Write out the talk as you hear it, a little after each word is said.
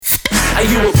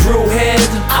Are you a brewhead?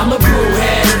 I'm a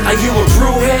brewhead. Are you a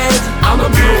brewhead? I'm a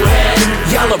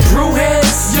brewhead. Y'all are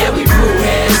brewheads? Yeah, we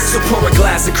brewheads. So pour a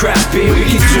glass of craft beer, we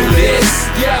can do this.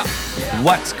 Yeah.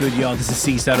 What's good, y'all? This is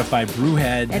C Certified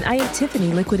Brewhead. And I am Tiffany,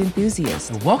 Liquid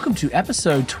Enthusiast. And welcome to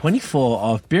episode 24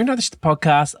 of Beer and Other Shit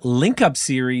Podcast Link Up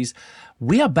series.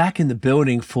 We are back in the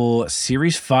building for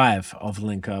series 5 of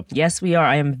Link Up. Yes, we are.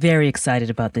 I am very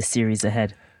excited about this series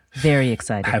ahead. Very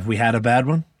excited. Have we had a bad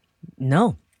one?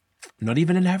 No. Not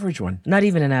even an average one. Not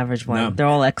even an average one. No. They're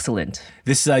all excellent.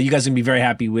 This, you guys are going to be very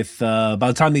happy with, by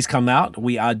the time these come out,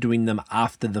 we are doing them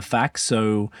after the fact,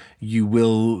 so you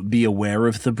will be aware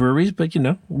of the breweries, but, you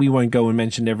know, we won't go and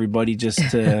mention everybody just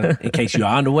in case you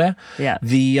aren't aware. Yeah.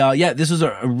 This was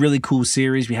a really cool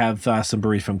series. We have some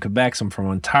breweries from Quebec, some from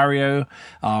Ontario.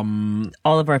 All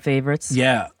of our favorites.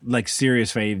 Yeah, like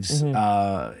serious faves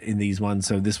in these ones.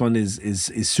 So this one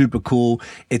is super cool.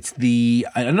 It's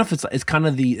I don't know if it's kind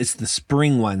of it's the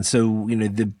spring one. So, you know,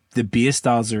 the beer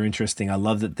styles are interesting. I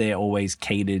love that they're always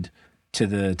catered to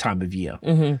the time of year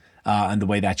and the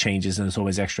way that changes. And it's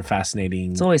always extra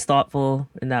fascinating. It's always thoughtful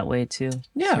in that way too.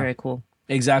 Yeah. It's very cool.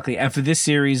 Exactly. And for this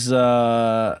series,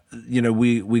 we're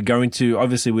going to,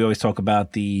 obviously we always talk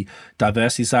about the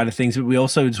diversity side of things, but we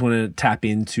also just want to tap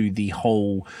into the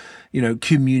whole, you know,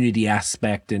 community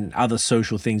aspect and other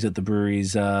social things that the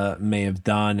breweries may have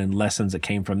done and lessons that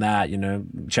came from that, you know,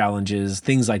 challenges,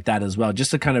 things like that as well,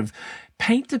 just to kind of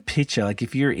paint the picture. Like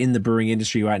if you're in the brewing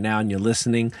industry right now and you're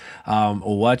listening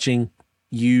or watching,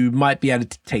 you might be able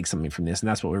to take something from this. And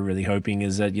that's what we're really hoping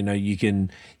is that, you know, you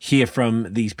can hear from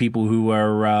these people who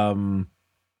are,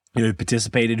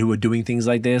 participated, who are doing things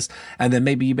like this. And then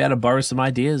maybe you better borrow some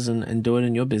ideas and do it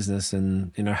in your business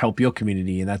and, you know, help your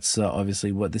community. And that's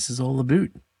obviously what this is all about.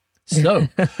 So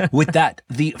with that,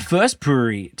 the first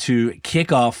brewery to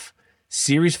kick off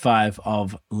Series 5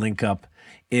 of Link Up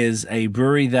is a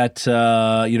brewery that,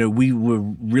 we were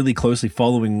really closely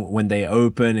following when they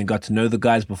opened and got to know the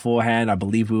guys beforehand. I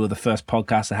believe we were the first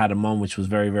podcast that had them on, which was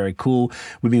very, very cool.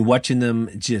 We've been watching them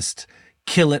just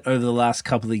kill it over the last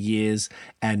couple of years.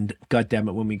 And goddamn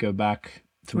it, when we go back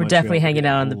to We're Montreal, definitely hanging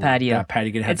out on the patio. That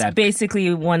patio gonna have It's that.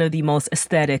 basically one of the most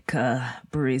aesthetic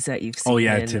breweries that you've seen. Oh,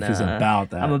 yeah, Tiff is about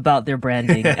that. I'm about their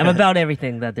branding. I'm about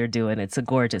everything that they're doing. It's a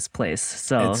gorgeous place.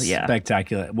 So, It's yeah.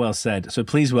 spectacular. Well said. So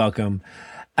please welcome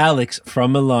Alex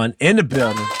from Mellön in the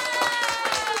building.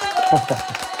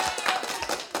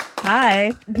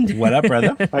 Hi. What up,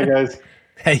 brother? Hi, guys.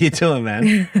 How you doing,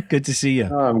 man? Good to see you.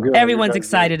 Oh, I'm good. Everyone's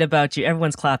excited about you.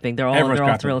 Everyone's clapping. They're all Everyone's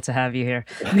clapping. thrilled to have you here.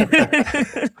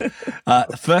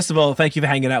 First of all, thank you for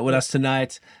hanging out with us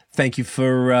tonight. Thank you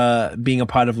for being a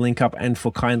part of Link Up and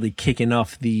for kindly kicking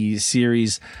off the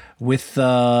series with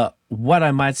what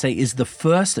I might say is the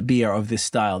first beer of this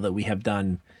style that we have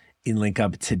done in Link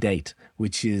Up to date,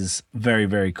 which is very,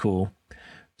 very cool.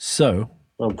 So,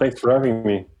 Well, thanks for having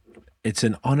me. it's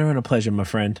an honor and a pleasure, my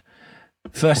friend.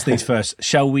 First things first,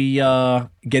 shall we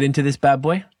get into this bad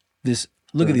boy? Look at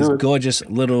Let's this do it. gorgeous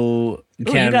little Ooh,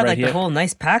 can you got right like here. the whole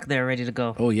nice pack there ready to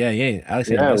go. Oh yeah.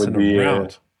 Alex ain't Yeah, messing with the,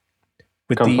 around.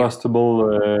 With the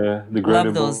Compostable,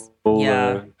 degradable those,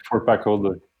 yeah. 4-pack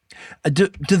holder. do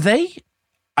they?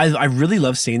 I really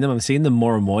love seeing them. I'm seeing them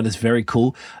more and more, and it's very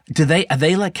cool. Are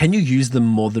they like? Can you use them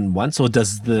more than once, or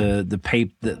does the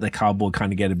paper, the cardboard,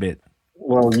 kind of get a bit?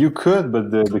 Well, you could,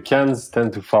 but the cans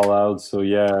tend to fall out. So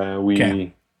yeah,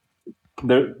 Okay.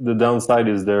 The downside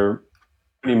is they're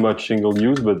pretty much single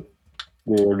use, but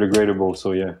they're degradable.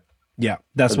 So yeah, Yeah,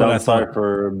 that's a what I downside thought.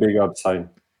 for a big upside.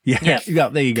 Yeah, Yeah. yeah,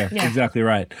 there you go. Yeah. Exactly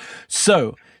right.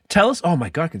 So tell us. Oh my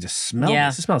god, I can just smell Yeah.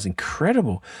 this. It smells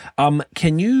incredible.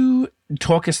 Can you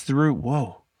talk us through?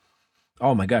 Whoa.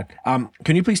 Oh my god.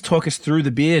 Can you please talk us through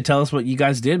the beer? Tell us what you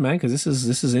guys did, man, because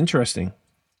this is interesting.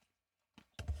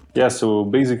 Yeah, so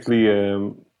basically,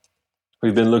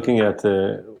 we've been looking at,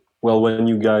 when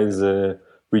you guys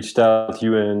reached out,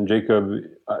 you and Jacob,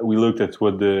 we looked at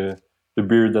what the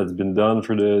beer that's been done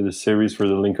for the series, for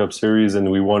the Link Up series,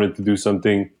 and we wanted to do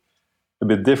something a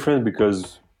bit different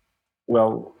because,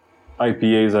 well,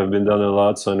 IPAs have been done a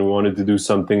lot, so we wanted to do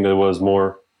something that was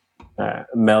more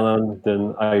Mellön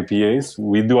than IPAs.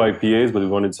 We do IPAs, but we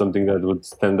wanted something that would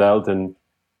stand out, and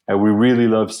we really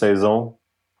love Saison.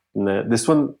 And, this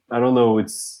one, I don't know,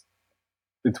 it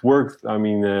worked. I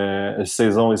mean, a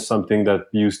Saison is something that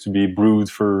used to be brewed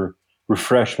for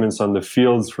refreshments on the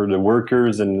fields for the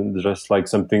workers, and just like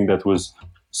something that was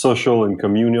social and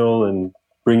communal and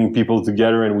bringing people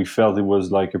together. And we felt it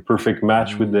was like a perfect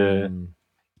match with the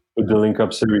Link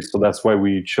Up series. So that's why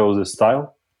we chose this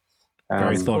style.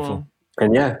 Very thoughtful.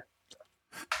 And yeah.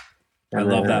 I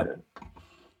love that.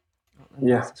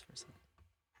 Yeah.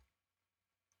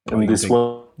 And this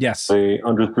one, yes, a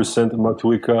 100%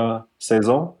 Matuika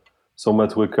saison. So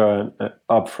Matuika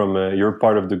up from your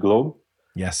part of the globe.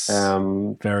 yes,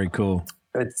 very cool.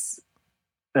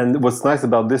 And what's nice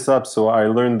about this up, so I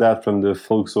learned that from the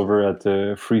folks over at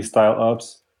Freestyle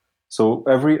Ups. So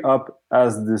every up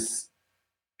has this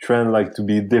trend like to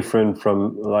be different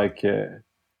from like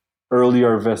early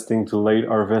harvesting to late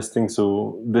harvesting.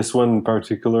 So this one in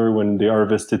particular, when they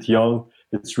harvest it young,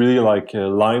 it's really like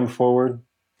lime forward,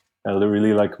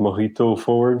 really like mojito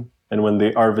forward. And when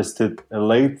they harvest it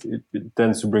late, it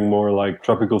tends to bring more like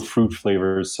tropical fruit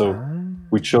flavors. So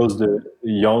we chose the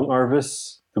young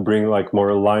harvest to bring like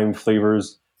more lime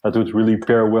flavors that would really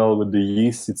pair well with the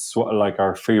yeast. It's like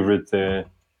our favorite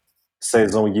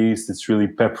saison yeast. It's really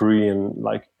peppery and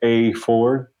like A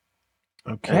forward.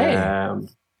 Okay.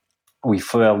 We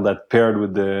felt that paired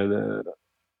with the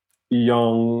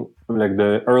young, like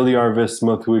the early harvest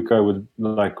Matuika would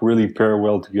like really pair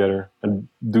well together and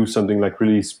do something like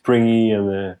really springy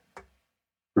and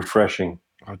refreshing.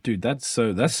 Oh, dude, that's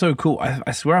so cool.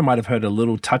 I swear I might have heard a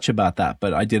little touch about that,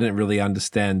 but I didn't really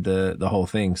understand the whole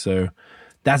thing. So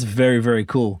that's very, very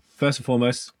cool. First and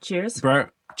foremost, cheers, bro.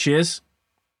 Cheers.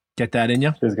 Get that in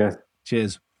you. Cheers, guys.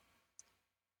 Cheers.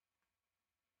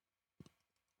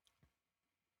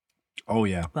 Oh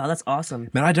yeah. Wow, that's awesome.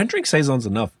 Man, I don't drink saisons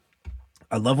enough.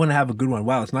 I love when I have a good one.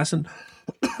 Wow, it's nice and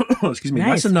excuse me,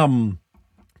 nice and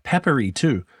peppery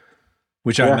too,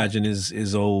 which I imagine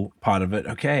is all part of it.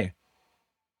 Okay.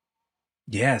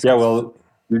 Yes. Yeah, well,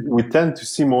 we tend to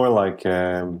see more like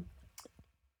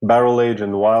barrel age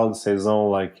and wild saison,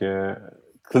 like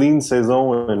clean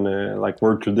saison and like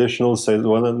more traditional saison.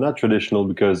 Well, not traditional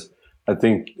because I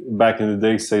think back in the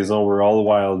day saison were all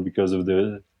wild because of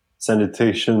the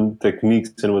sanitation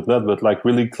techniques and whatnot. But like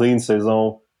really clean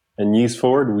saison and yeast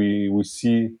forward, we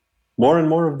see more and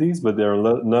more of these, but they're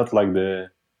not like the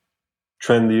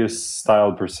trendiest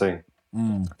style per se.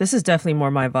 This is definitely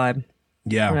more my vibe.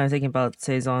 Yeah. When I'm thinking about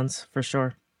saisons, for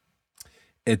sure.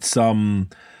 It's I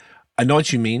know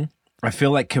what you mean. I feel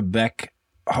like Quebec,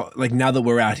 like now that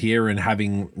we're out here and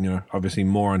having, obviously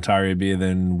more Ontario beer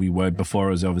than we were before,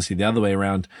 it was obviously the other way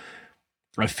around.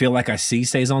 I feel like I see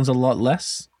saisons a lot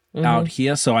less out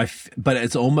here. So but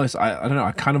it's almost, I don't know,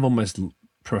 I kind of almost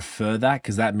prefer that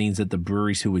because that means that the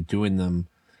breweries who are doing them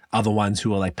are the ones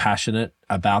who are like passionate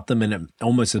about them, and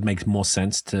it makes more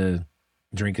sense to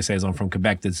drink a saison from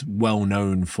Quebec that's well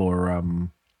known for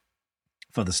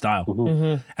the style,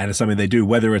 and it's something they do.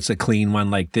 Whether it's a clean one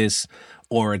like this,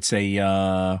 or it's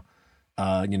a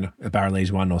barrel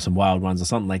aged one, or some wild ones, or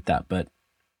something like that. But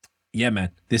yeah,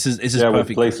 man, this is perfect.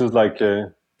 With places like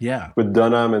with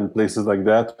Dunham and places like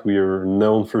that, we are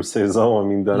known for saison. I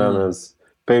mean, Dunham has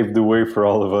paved the way for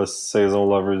all of us saison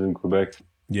lovers in Quebec.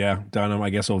 Yeah, Dunham, I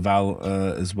guess, or Val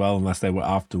as well, unless they were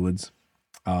afterwards.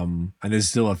 And there's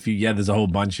still a few. Yeah, there's a whole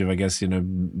bunch of, I guess,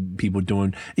 people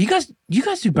doing. You guys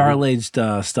do barrel aged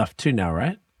stuff too now,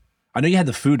 right? I know you had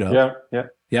the foeder.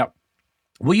 Yeah.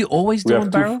 Were you always doing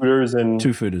barrel?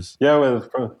 Two foeders. Yeah,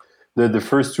 well, the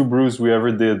first two brews we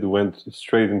ever did went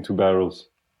straight into barrels.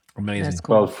 Amazing. That's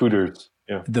cool. Well, foeders.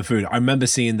 Yeah. The food. I remember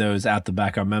seeing those out the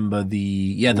back. I remember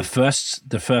the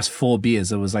first four beers.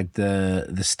 There was like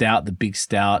the stout, the big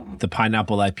stout, the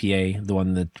pineapple IPA, the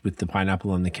one that with the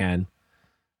pineapple on the can.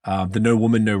 The No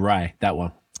Woman No Rye, that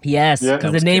one. Yes,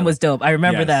 because the name was dope. I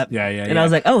remember that. Yeah. And I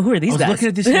was like, oh, who are these guys? I was looking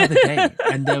at this the other day,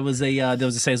 and there was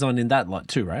a saison in that lot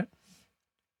too, right?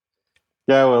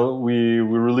 Yeah, well, we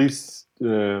released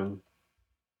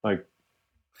like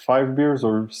 5 beers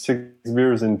or 6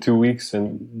 beers in 2 weeks,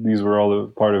 and these were all a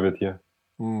part of it. Yeah.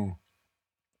 There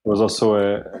was also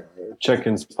a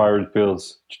Czech-inspired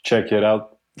pills. Check it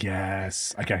out.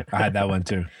 Yes. Okay, I had that one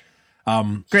too.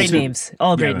 Great names.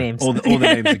 All great names. All the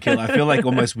names are killer. I feel like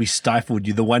almost we stifled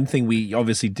you. The one thing we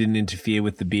obviously didn't interfere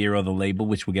with the beer or the label,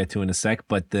 which we'll get to in a sec,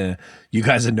 but you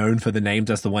guys are known for the names.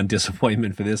 That's the one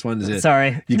disappointment for this one.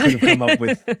 Sorry. You could have come up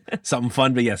with something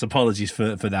fun, but yes, apologies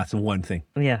for that. That's one thing.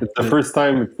 Yeah. It's the first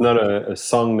time it's not a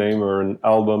song name or an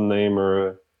album name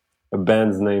or a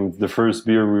band's name. It's the first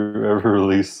beer we ever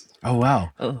released. Oh, wow.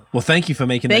 Well, thank you for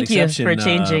making that exception. Thank you for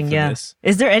changing, for this.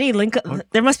 Is there any link up?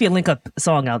 There must be a link up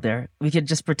song out there. We could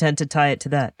just pretend to tie it to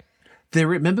that.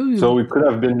 So we could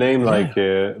have been named like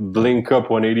Blink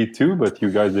Up 182, but you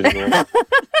guys didn't know.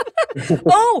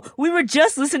 Oh, we were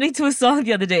just listening to a song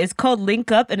the other day. It's called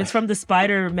Link Up, and it's from the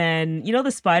Spider-Man. You know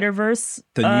the Spider-Verse?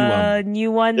 The new one.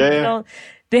 New one. Yeah.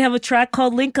 They have a track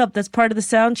called Link Up that's part of the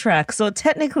soundtrack. So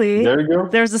technically, There you go.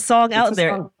 there's a song out a there.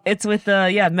 song. It's with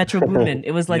Metro Boomin.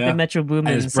 It was like the Metro And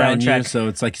Boomin it's brand soundtrack. new, so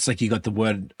it's like you got the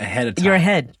word ahead of time. You're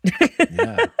ahead.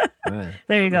 Yeah. Man.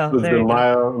 There you go. Was There the you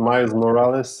go. Miles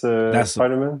Morales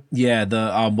Spider-Man? Yeah,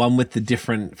 the one with the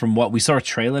different from what we saw a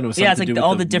trailer. And it was Yeah, it's something to like do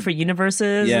all with the different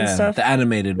universes and yeah, stuff. the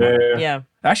animated Yeah, one. yeah, yeah. Yeah. It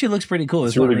actually looks pretty cool.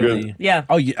 It's really not really. good. Yeah.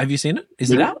 Oh, have you seen it?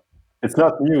 Is it out? It's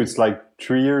not new. It's like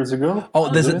 3 years ago. Oh,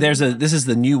 this is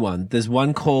the new one. There's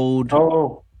one called.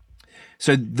 Oh,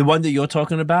 So the one that you're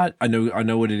talking about, I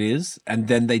know what it is, and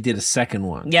then they did a second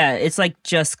one. Yeah, it's like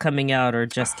just coming out or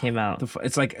just came out.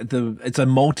 It's like it's a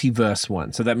multiverse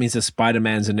one. So that means the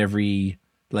Spider-Man's in every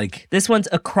like. This one's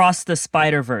Across the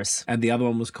Spider-Verse. And the other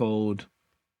one was called.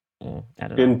 I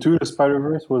don't know. Into the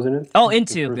Spider-Verse, wasn't it? Oh,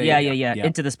 Into. Yeah, Yeah. yeah.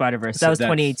 Into the Spider-Verse. So That was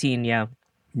that's- 2018, yeah.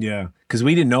 Yeah, because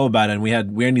we didn't know about it, and we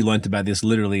only learned about this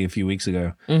literally a few weeks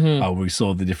ago. We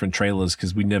saw the different trailers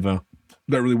because we don't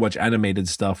really watch animated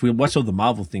stuff. We watch all the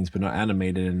Marvel things, but not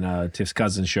animated. And Tiff's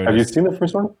cousin showed Have you us. seen the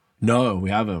first one? No, we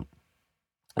haven't.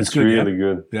 It's good, really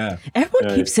good. Yeah. Everyone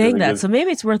Yeah, keeps it's saying really that, good. so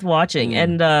maybe it's worth watching.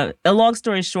 And a long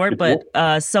story short, but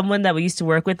someone that we used to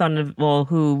work with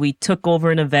who we took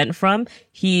over an event from,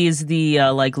 he's the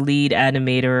like lead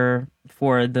animator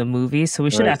for the movie. So we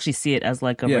should Nice. actually see it as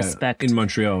like a Yeah, respect. in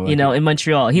Montreal. You know, in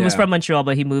Montreal. He was Yeah. from Montreal,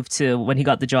 but he moved to, when he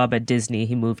got the job at Disney,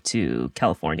 he moved to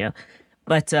California.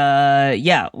 But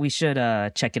yeah, we should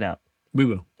check it out. We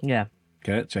will. Yeah.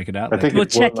 Okay, check it out. I think We'll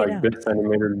it's check won, it like out. best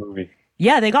animated movie.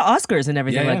 Yeah, they got Oscars and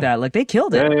everything Yeah, like yeah. that. Like they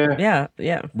killed it.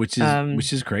 Yeah. which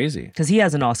is crazy. Because he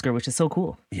has an Oscar, which is so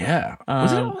cool. Yeah.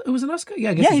 It was an Oscar? Yeah,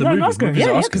 I guess Yeah, it's he the got an movie. Oscar. Movies Yeah,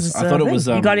 are yeah, Oscars. because I thought it was.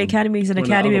 he got Academy. He's an one of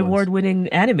the Academy other ones. Award-winning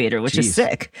animator, which is Jeez.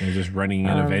 sick. They're just running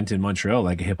an event in Montreal,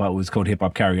 like it was called Hip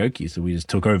Hop Karaoke. So we just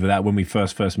took over that when we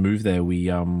first moved there.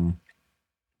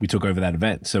 We took over that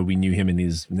event, so we knew him and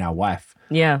his now wife.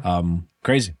 Yeah.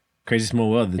 Crazy small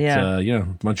world. That, Yeah.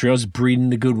 Montreal's breeding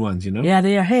the good ones. You know. Yeah,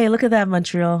 they are. Hey, look at that,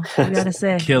 Montreal. I gotta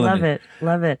say, Killing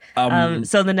love it.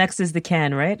 So the next is the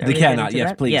can, right? Are The we can getting art, to yes,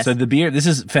 that? please. So the beer, this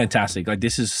is fantastic. Like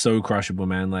this is so crushable,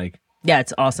 man. Like, yeah,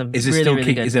 it's awesome. is it really, still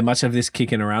really good. Is there much of this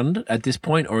kicking around at this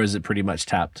point, or is it pretty much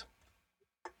tapped?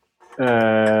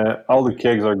 All the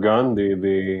kegs are gone.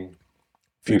 They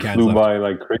Few cans flew left. by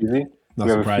like crazy. Not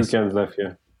we have surprised. a few cans left,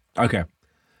 yeah. Okay.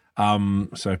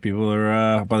 So if people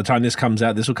are by the time this comes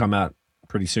out, this will come out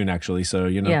pretty soon, actually. So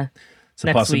Yeah. it's a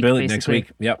Next week, possibility next basically.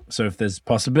 week. Yep. So if there's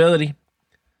possibility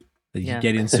that you Yeah. can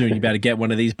get in soon, you better get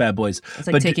one of these bad boys. It's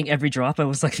like But- taking every drop. I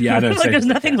was like, Yeah, I know. like same. there's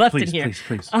nothing left Please, in here.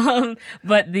 Please.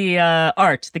 But the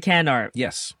art, the can art.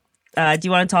 Yes. Do you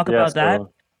want to talk Yeah, about that? so,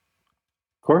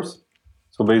 of course.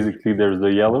 So basically, there's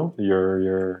the yellow,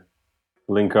 your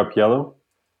link up yellow,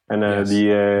 and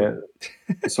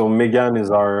so Megan is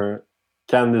our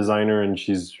can designer, and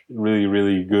she's really,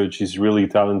 really good. She's really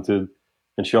talented,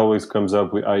 and she always comes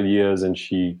up with ideas, and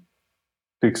she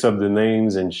picks up the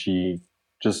names, and she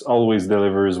just always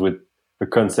delivers with a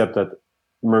concept that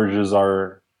merges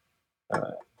our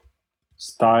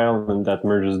style and that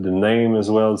merges the name as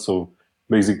well. So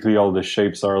basically, all the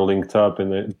shapes are linked up,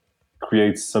 and it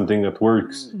creates something that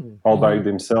works all by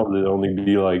themselves. It'd only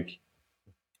be like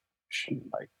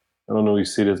I don't know if you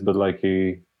see this, but like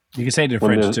a You can say it in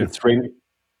when French too. it's raining.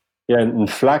 Yeah, and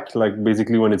flack, like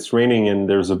basically when it's raining and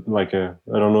there's a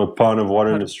pond of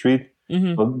water in the street.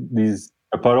 Mhm. Well,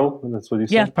 a puddle. That's what you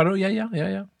said. Yeah. Pardon?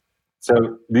 Yeah.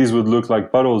 So these would look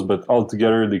like puddles, but all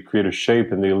together they create a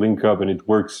shape and they link up and it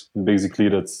works. And basically,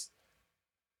 that's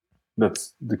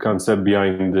the concept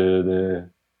behind the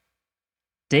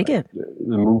Dig it.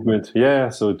 movement. Yeah,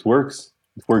 so it works.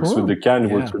 It works Cool. with the can,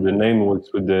 it works Yeah. with the name, it works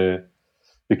with the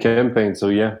campaign. So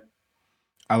yeah,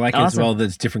 I like it as Awesome. well.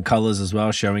 There's different colors as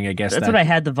well, showing I guess That's that what I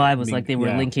had. The vibe was mean, like they were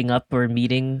yeah. linking up or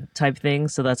meeting type thing.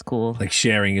 So that's cool. like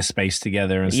sharing a space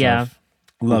together and Yeah. stuff.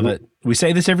 Love it. We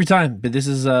say this every time, but this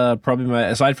is probably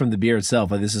aside from the beer itself,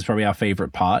 this is probably our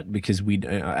favorite part because we,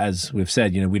 as we've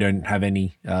said, we don't have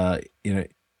any,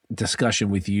 discussion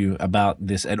with you about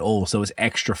this at all. So it's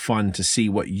extra fun to see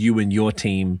what you and your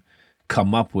team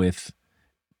come up with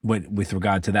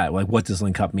regard to that. Like, what does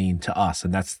link up mean to us?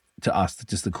 And that's to us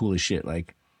just the coolest shit.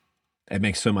 Like, it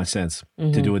makes so much sense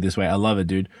to do it this way. I love it,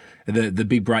 dude. The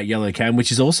big bright yellow can,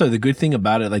 which is also the good thing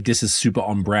about it. Like, this is super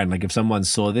on brand. Like, if someone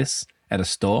saw this at a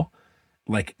store,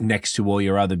 like next to all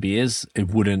your other beers, it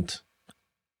wouldn't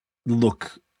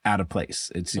look out of place.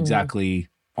 It's exactly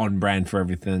on brand for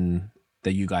everything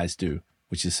that you guys do,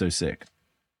 which is so sick.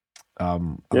 I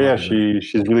yeah, love it.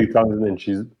 she's really talented and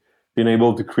she's been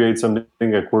able to create something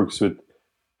that works with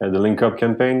the Link Up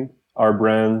campaign. Our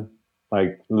brand,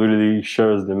 like, literally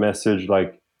shares the message,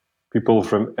 like people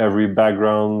from every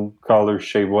background, color,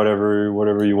 shape,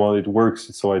 whatever you want, it works.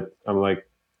 So I'm like,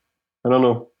 I don't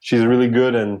know. She's really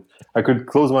good, and I could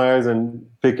close my eyes and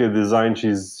pick a design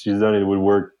she's done. It would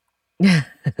work. I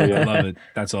love it.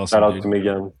 That's awesome. Shout out dude. to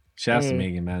Megan. Shout out to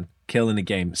Megan, man. Killing the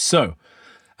game. So,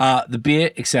 the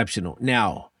beer, exceptional.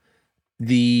 Now,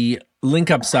 the link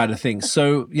up side of things.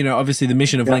 So, obviously the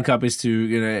mission of link up is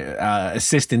to,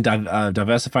 assist in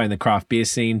diversifying the craft beer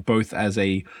scene, both as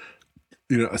a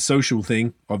social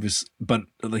thing, obviously, but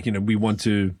we want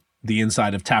the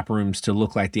inside of tap rooms to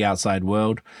look like the outside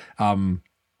world.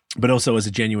 But also as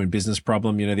a genuine business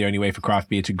problem. The only way for craft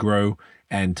beer to grow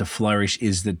and to flourish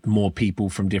is that more people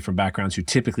from different backgrounds who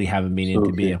typically haven't been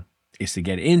into beer is to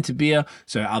get into beer.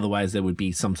 So otherwise there would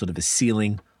be some sort of a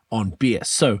ceiling on beer.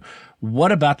 So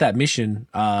what about that mission,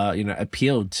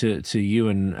 appealed to you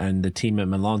and the team at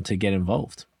Mellön to get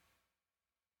involved?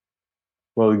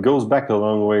 Well, it goes back a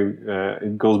long way.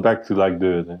 It goes back to like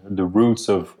the roots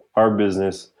of our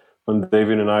business. When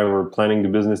David and I were planning the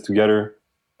business together,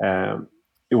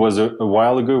 it was a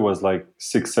while ago. It was like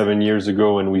 6-7 years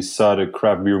ago, and we saw the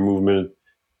craft beer movement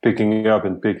picking up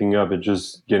and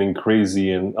just getting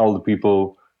crazy, and all the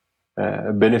people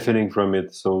benefiting from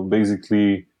it. So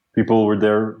basically, people were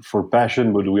there for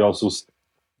passion, but we also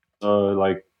saw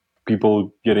like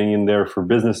people getting in there for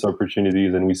business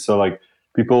opportunities, and we saw like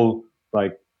people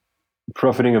like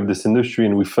profiting of this industry,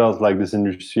 and we felt like this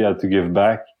industry had to give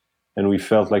back, and we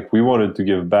felt like we wanted to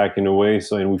give back in a way.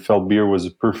 So, and we felt beer was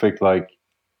a perfect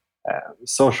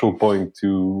social point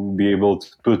to be able to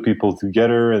put people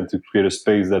together and to create a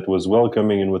space that was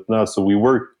welcoming and whatnot. So we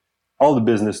worked, all the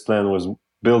business plan was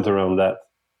built around that.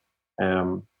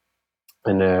 And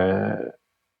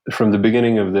from the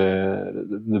beginning of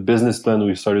the business plan,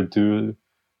 we started to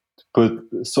put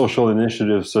social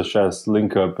initiatives such as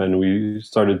Link Up, and we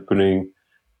started putting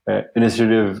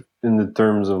initiative in the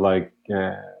terms of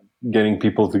getting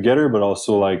people together, but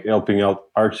also like helping out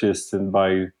artists, and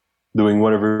by doing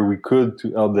whatever we could to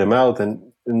help them out.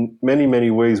 And in many, many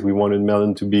ways, we wanted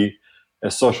Mellön to be a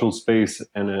social space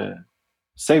and a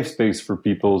safe space for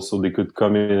people so they could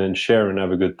come in and share and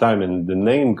have a good time. And the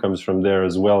name comes from there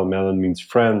as well. Mellön means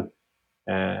friend.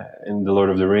 In The Lord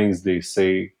of the Rings, they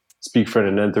say, speak friend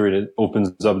and enter, and it opens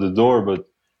up the door. But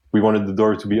we wanted the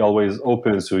door to be always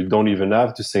open, so you don't even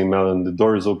have to say Mellön. The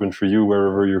door is open for you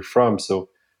wherever you're from. So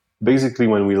basically,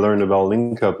 when we learned about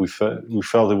Link Up, we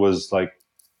felt it was like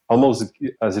almost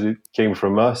as it came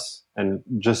from us, and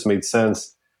just made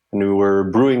sense. And we were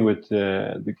brewing with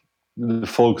the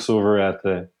folks over at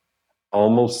I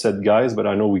almost said guys, but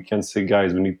I know we can't say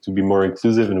guys. We need to be more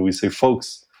inclusive, and we say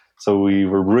folks. So we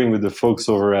were brewing with the folks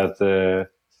over at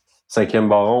Cinquième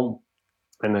Baron,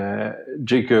 and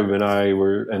Jacob and I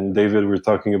and David were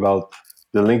talking about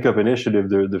the Link Up initiative,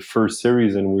 the first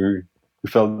series, and we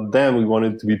felt, damn, we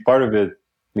wanted to be part of it.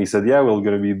 And he said, yeah, we're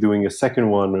going to be doing a second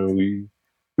one. And we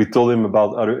told him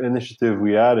about other initiative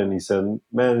we had, and he said,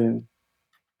 man,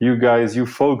 you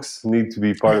folks need to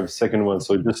be part of the second one.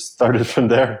 So it just started from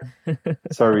there.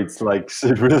 Sorry, it's like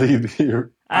really.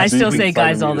 I still say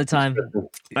guys all the time.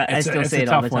 I still say it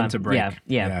all the time. To break.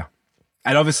 Yeah.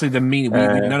 And obviously, the meaning,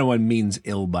 no one means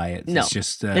ill by it. No, it's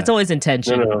just it's always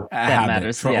intention that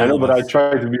matters. I know, but I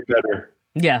try to be better.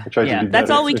 Yeah, that's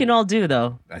all we can all do,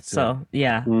 though.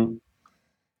 Yeah.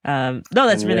 No,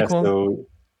 that's really cool. So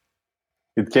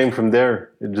it came from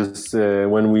there. It just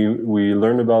when we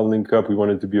learned about Link Up, we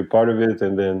wanted to be a part of it,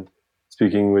 and then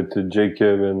speaking with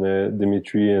Jacob and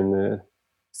Dimitri and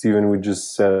Steven, we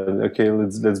just said, okay,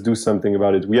 let's do something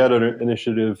about it. We had other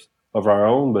initiatives of our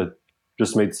own, but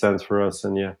just made sense for us,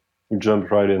 and we jumped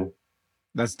right in.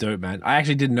 That's dope, man. I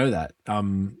actually didn't know that.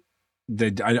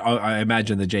 I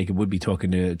imagine that Jacob would be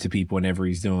talking to people whenever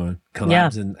he's doing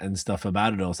collabs and stuff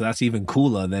about it all. So that's even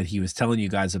cooler that he was telling you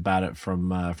guys about it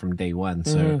from day one.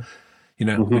 So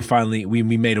we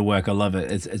made it work. I love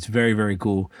it. It's very, very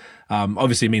cool.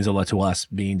 Obviously it means a lot to us,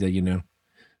 being that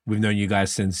we've known you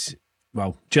guys since,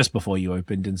 well, just before you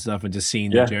opened and stuff, and just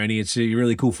seeing the journey. It's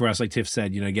really cool for us, like Tiff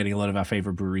said, getting a lot of our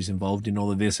favorite breweries involved in all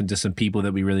of this, and just some people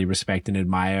that we really respect and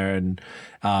admire. And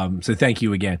so thank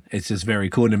you again. It's just very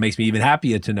cool, and it makes me even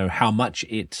happier to know how much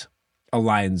it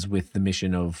aligns with the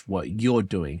mission of what you're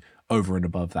doing over and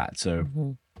above that.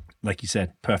 So like you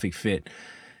said, perfect fit.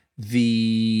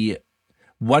 The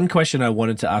one question I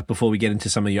wanted to ask before we get into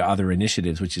some of your other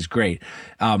initiatives, which is great,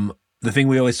 the thing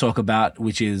we always talk about,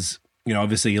 which is,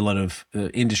 obviously a lot of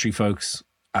industry folks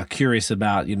are curious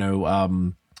about,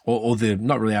 or they're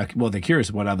not really, they're curious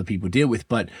about what other people deal with,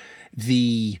 but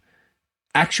the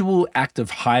actual act of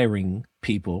hiring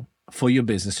people for your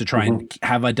business to try and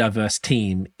have a diverse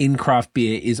team in craft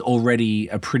beer is already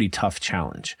a pretty tough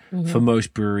challenge for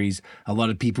most breweries. A lot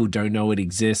of people don't know it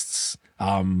exists,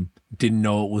 didn't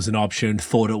know it was an option,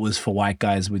 thought it was for white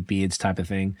guys with beards type of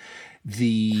thing.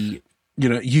 And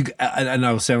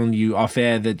I was telling you off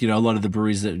air that, a lot of the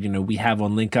breweries that, we have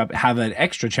on Link Up have an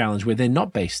extra challenge where they're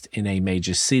not based in a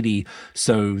major city.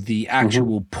 So the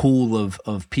actual pool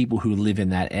of people who live in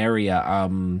that area,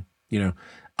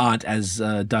 aren't as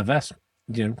diverse.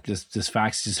 Just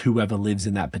facts, just whoever lives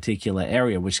in that particular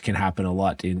area, which can happen a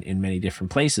lot in many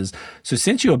different places. So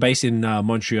since you are based in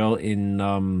Montreal,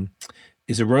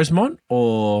 is it Rosemont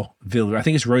or Villeray? I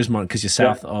think it's Rosemont because you're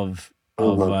south of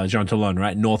Jean Talon,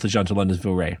 right? North of Jean Talon is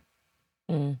Villeray.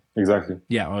 Exactly.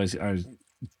 Yeah, I was.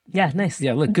 Yeah, nice.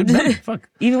 Yeah, look, good memory. Fuck.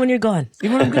 Even when you're gone.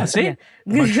 Even when I'm gone. See? Yeah.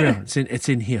 Montreal. It's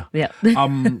in here. Yeah.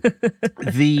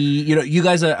 You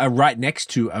guys are right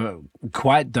next to a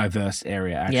quite diverse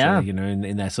area, actually. Yeah.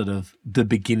 In that sort of the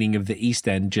beginning of the East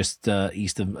End, just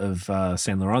east of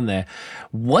Saint Laurent. There,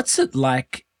 what's it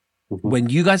like when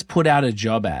you guys put out a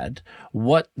job ad?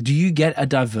 What do you get a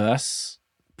diverse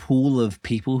pool of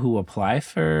people who apply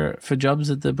for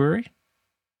jobs at the brewery?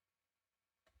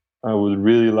 I would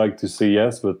really like to say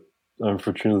yes, but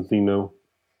unfortunately, no.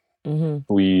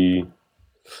 It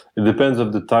depends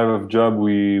of the type of job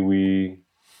we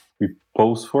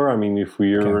post for. I mean, if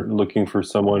we are looking for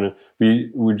someone,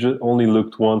 we just only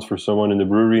looked once for someone in the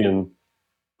brewery, and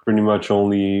pretty much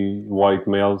only white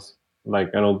males.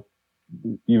 Like, I don't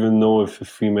even know if a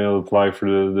female applied for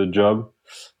the job.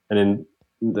 And then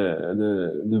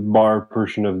the bar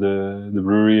portion of the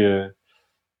brewery,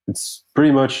 it's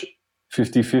pretty much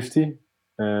 50-50,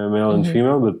 male and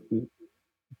female, but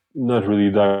not really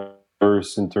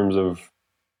diverse in terms of,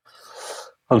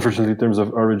 unfortunately, in terms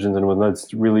of origins and whatnot.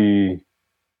 It's really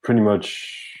pretty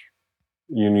much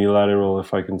unilateral,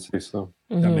 if I can say so.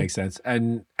 That makes sense.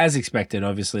 And as expected,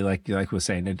 obviously, like we're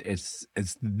saying, it's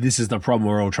this is the problem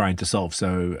we're all trying to solve.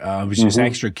 So I was just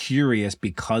extra curious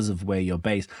because of where you're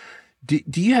based.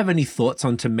 Do you have any thoughts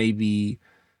onto maybe,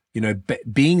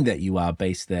 being that you are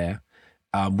based there,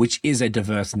 which is a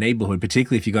diverse neighborhood,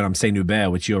 particularly if you got Saint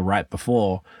Hubert, which you're right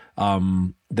before,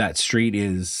 that street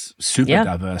is super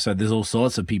diverse. So there's all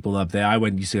sorts of people up there. I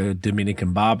used to go to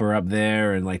Dominican Barber up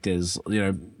there, and there's,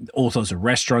 all sorts of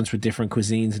restaurants with different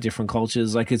cuisines and different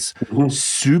cultures. Like, it's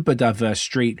super diverse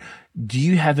street. Do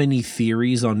you have any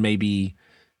theories on maybe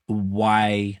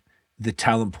why the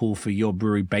talent pool for your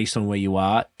brewery based on where you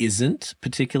are isn't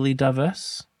particularly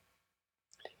diverse?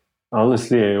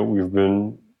 Honestly,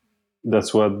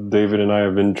 that's what David and I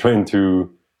have been trying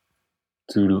to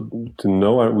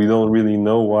know. We don't really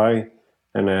know why,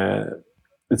 and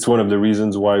it's one of the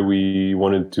reasons why we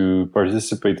wanted to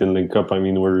participate in Link Up. I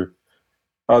mean, we're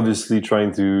obviously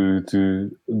trying to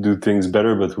do things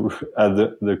better, but at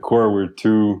the core, we're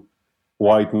two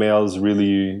white males,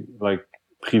 really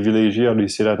privileged. How do you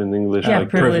say that in English? Yeah,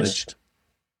 privileged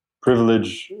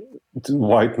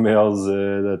white males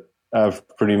that have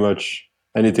pretty much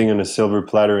anything on a silver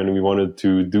platter, and we wanted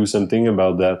to do something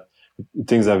about that.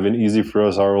 Things have been easy for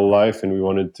us our whole life, and we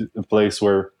wanted a place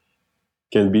where it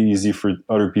can be easy for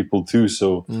other people too.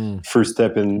 So first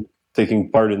step in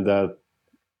taking part in that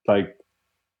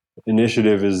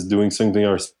initiative is doing something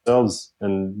ourselves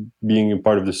and being a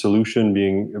part of the solution,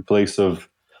 being a place of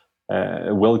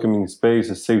a welcoming space,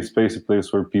 a safe space, a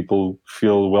place where people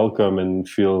feel welcome and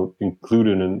feel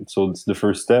included. And so it's the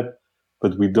first step,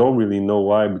 but we don't really know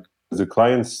why, because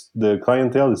the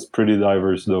clientele is pretty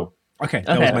diverse though. Okay,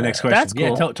 that was my next question. That's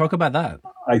cool. Yeah, talk about that.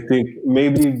 I think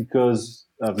maybe because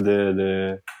of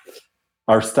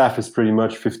our staff is pretty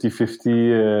much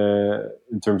 50-50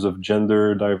 in terms of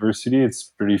gender diversity.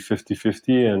 It's pretty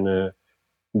 50-50, and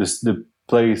the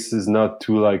place is not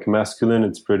too masculine.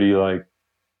 It's pretty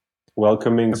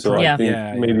welcoming. So I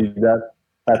think maybe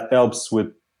that helps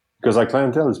with, because our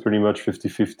clientele is pretty much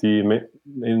 50-50.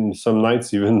 In some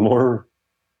nights even more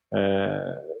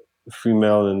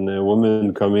female and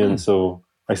women come in. So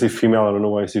I say female. I don't know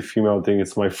why I say female. I think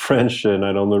it's my French, and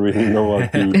I don't really know how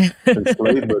to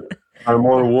translate. But are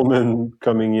more women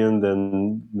coming in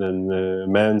than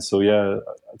men. So yeah,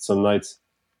 some nights.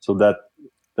 So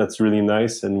that's really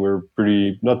nice, and we're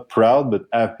pretty not proud but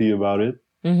happy about it.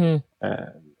 And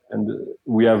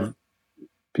we have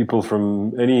people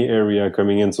from any area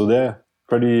coming in, so they're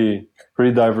pretty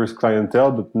diverse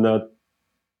clientele, but not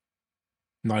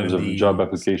in terms of job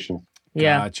application.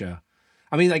 Yeah. Gotcha.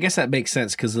 I mean, I guess that makes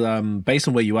sense because based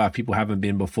on where you are, people haven't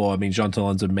been before. I mean, Jean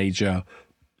Talon's a major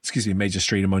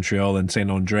street in Montreal, and Saint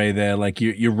Andre there.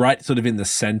 You're right sort of in the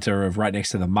center of right next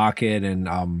to the market, and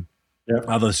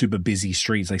other super busy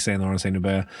streets like Saint Laurent, Saint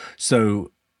Hubert.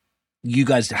 So you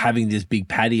guys having this big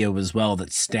patio as well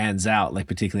that stands out, like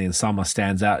particularly in summer,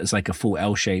 stands out. It's like a full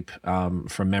L shape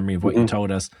from memory of what you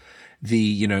told us.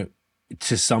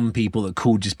 To some people, it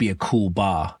could just be a cool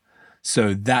bar.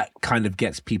 So that kind of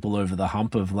gets people over the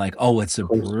hump of like, oh, it's a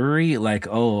brewery. Like,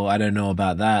 oh, I don't know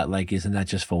about that. Like, isn't that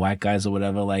just for white guys or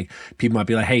whatever? Like, people might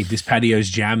be like, hey, this patio's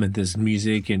jamming. There's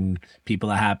music and people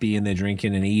are happy and they're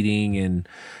drinking and eating.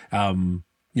 And,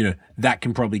 that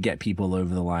can probably get people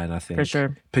over the line, I think. For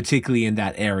sure. Particularly in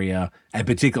that area. And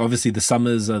particularly, obviously, the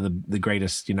summers are the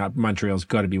greatest. Montreal's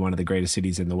got to be one of the greatest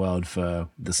cities in the world for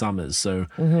the summers. So,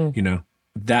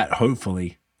 that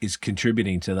hopefully is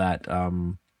contributing to that.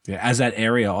 As that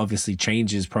area obviously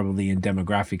changes probably in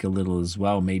demographic a little as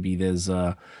well, maybe there's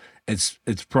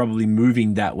it's probably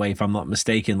moving that way if I'm not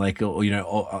mistaken, like all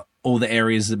the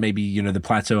areas that maybe the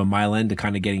plateau and Mile End are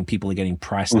kind of getting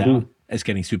priced out. It's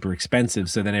getting super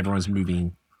expensive, so then everyone's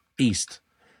moving east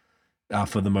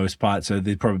for the most part, so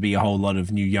there'd probably be a whole lot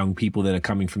of new young people that are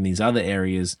coming from these other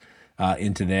areas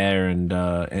into there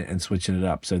and switching it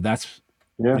up. So that's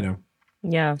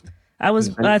Yeah. I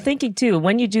was thinking too,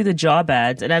 when you do the job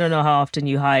ads, and I don't know how often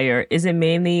you hire, is it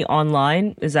mainly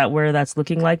online? Is that where that's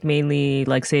looking like? Mainly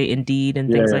like say Indeed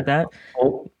and things like that?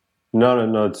 Oh,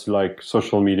 no. It's like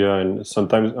social media, and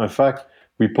sometimes, in fact,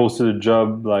 we posted a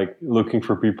job like looking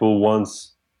for people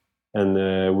once, and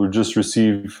we just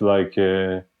received like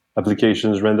random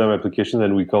applications,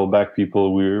 and we call back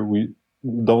people. We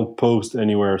don't post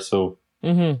anywhere, so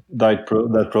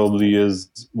that probably is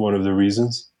one of the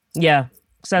reasons. Yeah.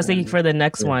 So I was thinking for the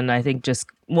next one, I think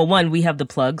one, we have the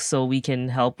plugs, so we can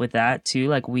help with that too.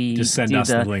 Like we just send us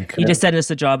the link. You just send us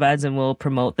the job ads and we'll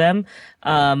promote them.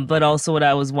 But also what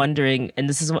I was wondering, and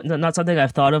this is not something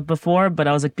I've thought of before, but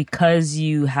I was like, because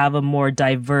you have a more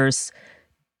diverse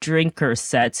drinker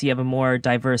set, so you have a more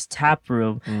diverse tap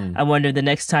room, I wonder the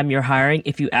next time you're hiring,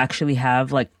 if you actually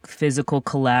have like physical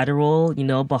collateral,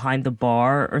 behind the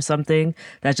bar or something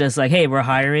that's just like, hey, we're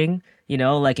hiring.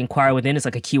 Like inquire within, it's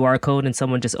like a QR code and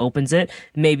someone just opens it.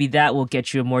 Maybe that will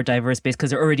get you a more diverse base because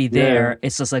they're already there. Yeah.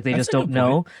 It's just like they just don't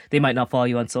know. They might not follow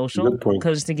you on social. Because I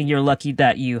was thinking you're lucky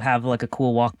that you have like a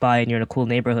cool walk by and you're in a cool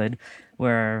neighborhood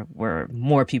where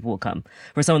more people will come.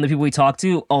 For some of the people we talk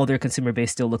to, all their consumer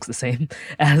base still looks the same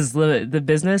as the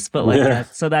business. But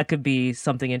so that could be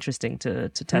something interesting to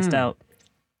test out.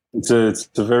 It's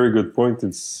a very good point.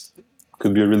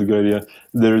 Could be a really good idea.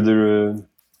 The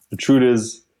truth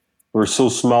is, we're so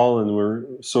small and we're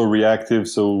so reactive.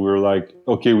 So we're like,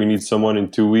 okay, we need someone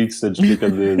in 2 weeks. Let's look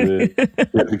at the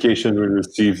application we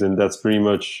received. And that's pretty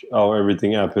much how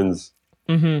everything happens.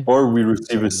 Or we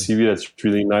receive a CV that's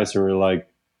really nice and we're like,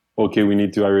 okay, we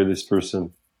need to hire this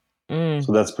person. So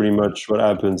that's pretty much what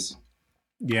happens.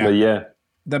 Yeah. But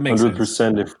that makes 100%.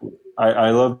 sense.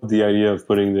 I love the idea of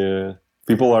putting the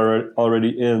people are already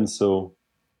in. So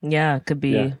yeah, it could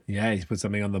be. Yeah, you put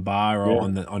something on the bar or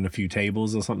on a few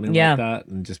tables or something like that,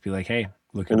 and just be like, "Hey,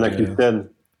 look." And like you said,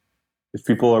 if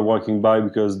people are walking by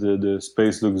because the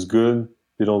space looks good,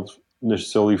 they don't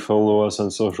necessarily follow us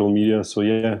on social media. So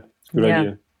it's a good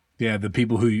idea. Yeah, the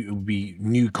people who would be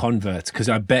new converts, because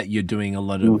I bet you're doing a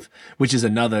lot of, which is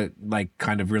another like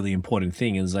kind of really important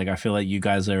thing. Is like I feel like you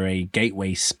guys are a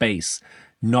gateway space,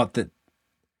 not that.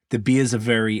 The beers are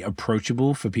very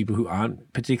approachable for people who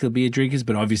aren't particular beer drinkers,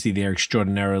 but obviously they're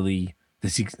extraordinarily.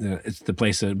 It's the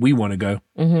place that we want to go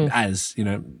as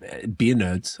beer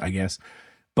nerds, I guess.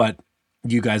 But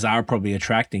you guys are probably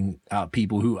attracting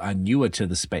people who are newer to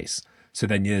the space. So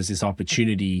then there's this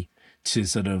opportunity to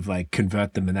sort of like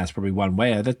convert them, and that's probably one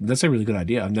way. That's a really good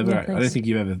idea. I don't think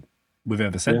we've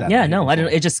ever said that. Yeah, no, I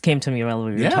don't. It just came to me while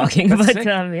we were talking. But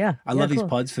I love these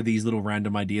pods for these little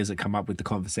random ideas that come up with the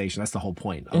conversation. That's the whole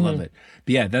point. I love it.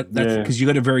 But that's because you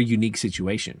got a very unique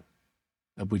situation,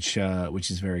 which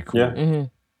is very cool.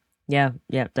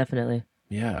 Yeah, definitely.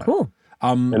 Yeah, cool.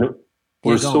 And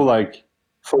we're so like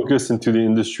focused into the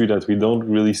industry that we don't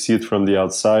really see it from the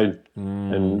outside,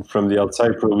 and from the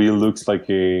outside probably looks like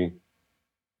a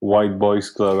white boys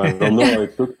club. I don't know how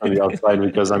it looks on the outside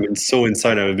because I'm so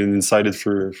inside. I've been inside it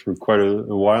for quite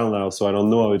a while now, so I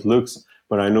don't know how it looks.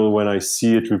 But I know when I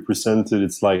see it represented,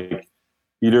 it's like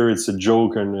either it's a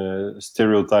joke and a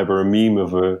stereotype or a meme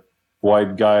of a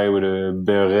white guy with a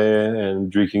beret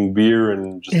and drinking beer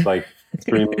and just like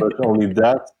pretty much only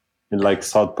that. And like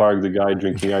South Park, the guy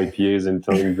drinking IPAs and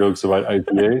telling jokes about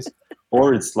IPAs,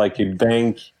 or it's like a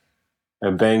bank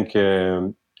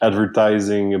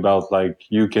advertising about like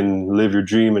you can live your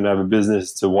dream and have a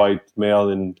business. It's a white male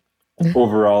in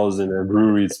overalls in a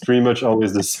brewery. It's pretty much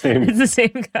always the same. It's the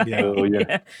same guy.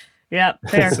 Yeah. Yeah,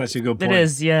 fair. That's such a good point. It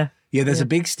is, yeah. Yeah, there's a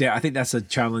big I think that's a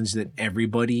challenge that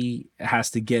everybody has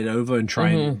to get over and try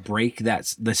and break.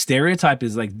 That's the stereotype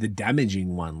is like the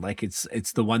damaging one. Like it's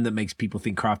the one that makes people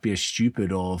think craft beer is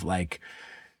stupid or like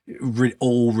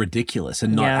all ridiculous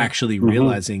and not actually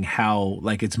realizing how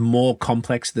like it's more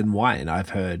complex than wine.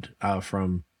 I've heard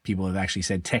from people have actually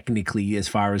said technically as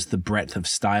far as the breadth of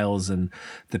styles and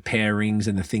the pairings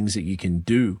and the things that you can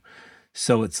do.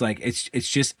 So it's like it's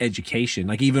just education.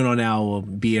 Like even on our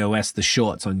BOS, the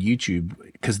shorts on YouTube,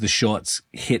 because the shorts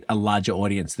hit a larger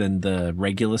audience than the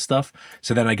regular stuff.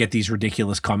 So then I get these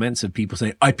ridiculous comments of people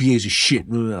saying IPAs are shit.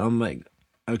 I'm like,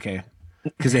 okay,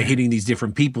 because they're hitting these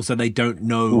different people, so they don't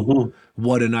know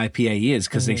what an IPA is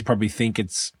because they probably think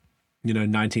it's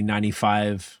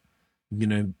 1995,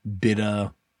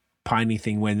 bitter, piney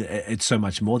thing when it's so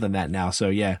much more than that now. So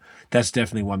yeah, that's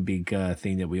definitely one big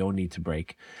thing that we all need to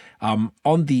break. On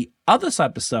the other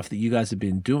side of stuff that you guys have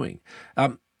been doing,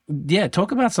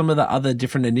 talk about some of the other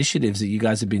different initiatives that you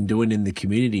guys have been doing in the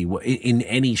community in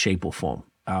any shape or form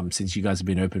since you guys have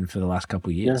been open for the last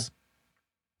couple of years.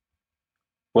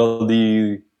 Well,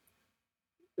 when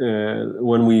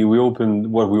we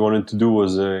opened, what we wanted to do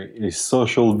was a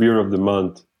social beer of the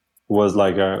month. Was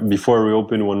like before we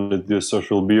opened, we wanted to do a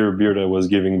social beer that was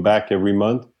giving back every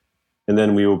month, and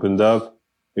then we opened up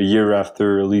a year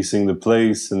after leasing the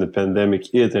place, and the pandemic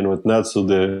hit and whatnot. So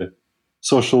the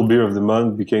social beer of the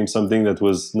month became something that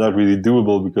was not really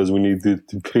doable because we needed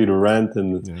to pay the rent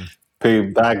and pay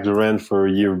back the rent for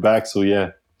a year back. So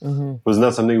it was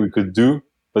not something we could do.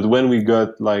 But when we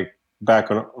got like back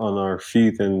on our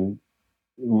feet and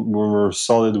when we're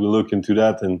solid, we look into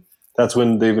that, and that's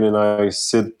when David and I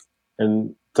sit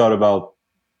and thought about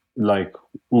like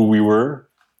who we were,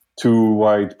 two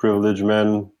white privileged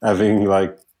men having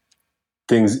like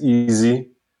things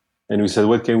easy, and we said,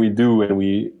 what can we do? And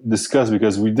we discussed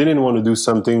because we didn't want to do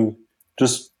something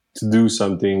just to do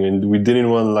something, and we didn't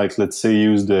want to, like, let's say,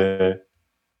 use the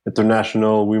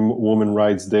International Women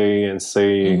Rights Day and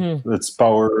say let's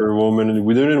power women, and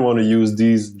we didn't want to use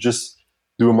these just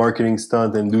do a marketing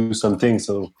stunt and do something.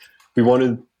 So we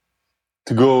wanted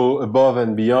to go above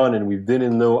and beyond, and we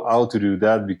didn't know how to do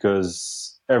that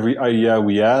because every idea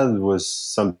we had was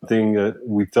something that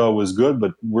we thought was good,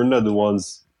 but we're not the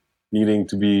ones needing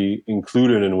to be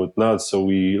included and whatnot. So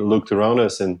we looked around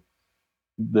us, and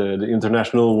the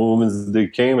International Women's Day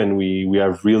came, and we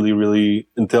have really, really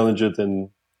intelligent and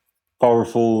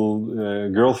powerful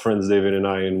girlfriends, David and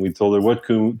I, and we told her, what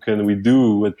can we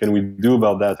do? What can we do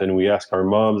about that? And we asked our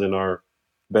moms and our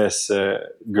best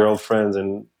girlfriends,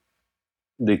 and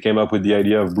they came up with the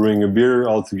idea of brewing a beer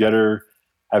all together,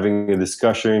 having a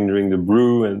discussion during the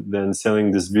brew, and then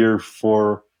selling this beer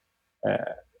for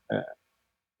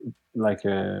like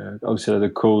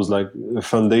the cause, like a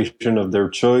foundation of their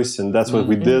choice. And that's what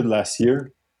we did last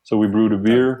year. So we brewed a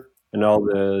beer, and all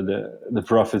the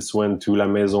profits went to La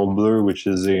Maison Bleue, which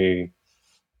is a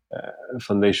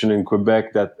foundation in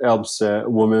Quebec that helps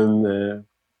women,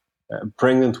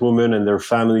 pregnant women and their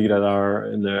family that are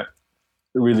in a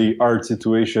really hard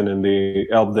situation, and they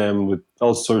help them with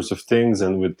all sorts of things,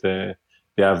 and with they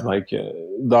have like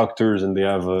doctors, and they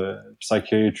have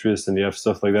psychiatrists, and they have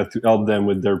stuff like that to help them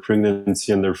with their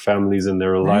pregnancy and their families and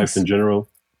their life in general.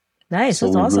 Nice, so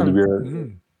that's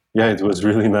awesome. Yeah, it was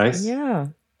really nice. Yeah.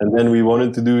 And then we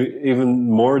wanted to do even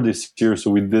more this year,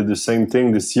 so we did the same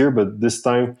thing this year, but this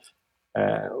time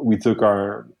we took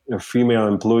our female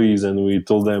employees and we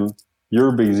told them,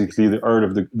 you're basically the art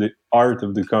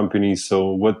of the company.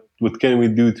 So what can we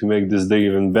do to make this day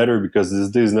even better? Because this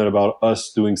day is not about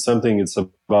us doing something; it's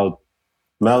about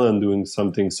Mellön doing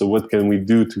something. So what can we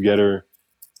do together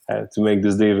to make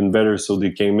this day even better? So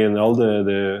they came in, all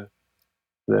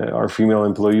our female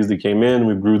employees. They came in,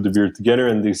 we brewed the beer together,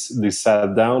 and they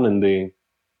sat down and they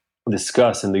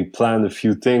discussed and they planned a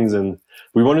few things. And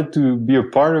we wanted to be a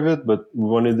part of it, but we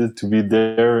wanted it to be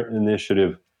their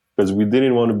initiative, because we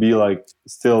didn't want to be like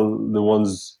still the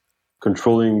ones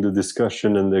controlling the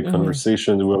discussion and the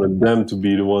conversation. We wanted them to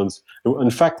be the ones.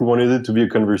 In fact, we wanted it to be a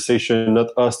conversation,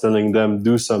 not us telling them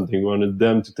do something. We wanted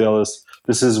them to tell us,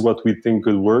 this is what we think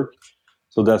could work.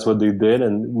 So that's what they did.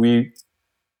 And we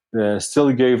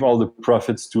still gave all the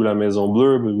profits to La Maison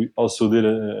Bleue, but we also did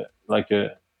an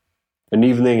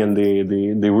evening, and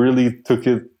they really took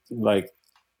it like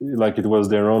it was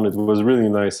their own. It was really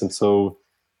nice. And so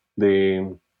they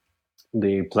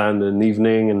planned an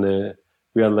evening, and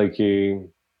we had like a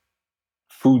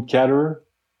food caterer.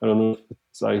 I don't know if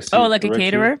I say like correctly.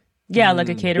 A caterer? Yeah, like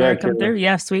a caterer come through.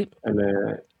 Yeah, sweet.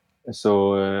 And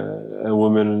so a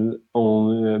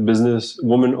woman-owned business,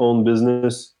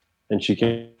 and she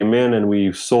came in, and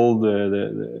we sold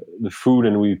the food,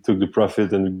 and we took the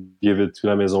profit and gave it to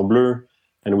La Maison Bleue,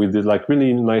 and we did like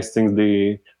really nice things.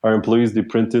 Our employees, they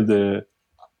printed the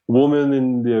woman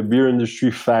in the beer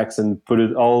industry facts and put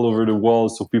it all over the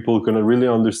walls so people can really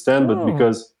understand. But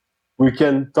because we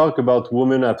can talk about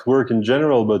women at work in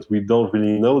general, but we don't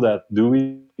really know that, do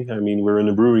we? I mean, we're in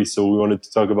a brewery, so we wanted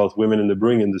to talk about women in the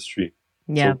brewing industry.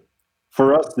 Yeah. So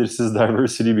for us, this is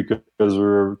diversity because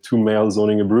we're two males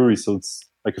owning a brewery. So it's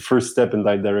like a first step in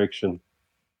that direction.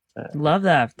 Love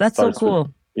that. That's so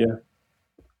cool.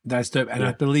 That's dope. And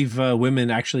I believe women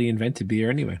actually invented beer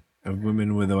anyway.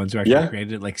 Women were the ones who actually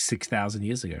created it like 6,000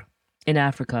 years ago. In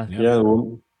Africa.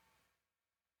 Women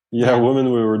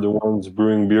were the ones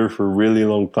brewing beer for a really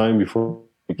long time before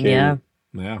it became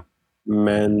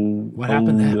men. What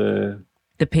happened there?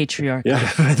 The patriarch. Yeah,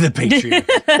 the patriarch.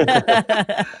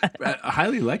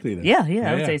 Highly likely then.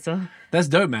 Yeah, I would say so. That's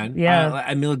dope, man. Yeah.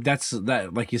 I mean, look, that's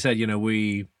that. Like you said,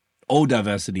 all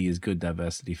diversity is good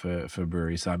diversity for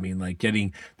breweries. So I mean, like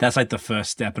that's like the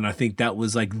first step, and I think that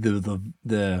was like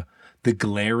the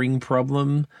glaring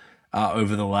problem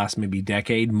over the last maybe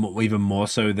decade, even more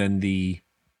so than the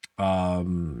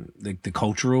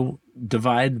cultural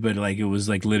divide. But like it was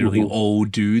like literally all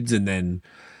dudes, and then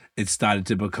it started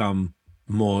to become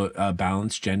more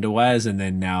balanced gender wise, and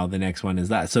then now the next one is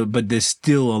that. So, but there's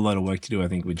still a lot of work to do, I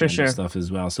think, with gender stuff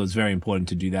as well. So it's very important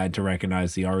to do that, to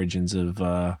recognize the origins of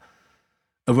where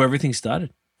everything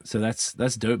started. So that's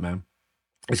dope, man.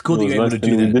 It's cool that you're able to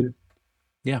do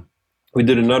that. We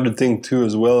did another thing too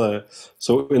as well.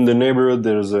 So in the neighborhood,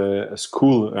 there's a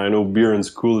school. I know beer in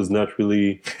school is not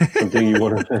really something you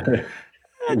want to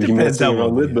be messing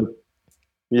around with, but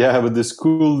but the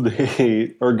school,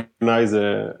 they organize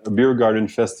a beer garden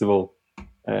festival,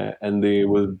 and they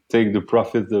will take the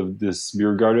profit of this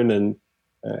beer garden and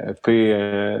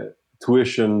pay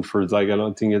tuition for I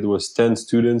don't think it was 10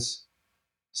 students.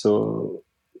 So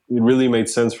it really made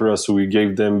sense for us. So we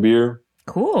gave them beer.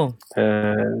 Cool.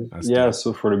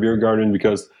 So for the beer garden,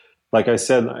 because like I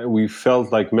said, we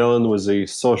felt like Mellön was a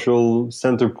social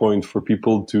center point for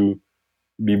people to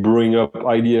be brewing up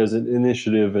ideas and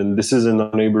initiative, and this is in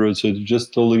our neighborhood, so it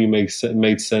just totally made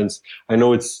sense. I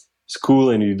know it's school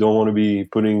and you don't want to be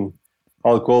putting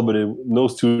alcohol, but no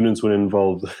students were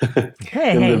involved in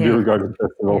the beer garden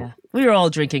festival. Yeah. We were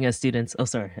all drinking as students. Oh,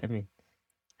 sorry. I mean,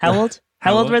 how old?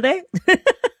 How old were they?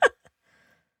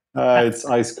 It's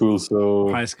high school, so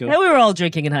high school. Yeah, we were all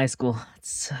drinking in high school.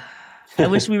 I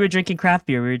wish we were drinking craft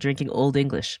beer. We were drinking Old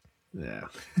English. Yeah.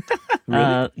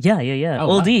 Really? Yeah. Oh,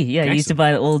 Old wow. E. Yeah, you used to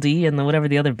buy the Old E and whatever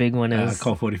the other big one is.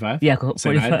 Colt 45. Yeah, Colt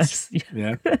 45.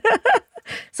 Yeah.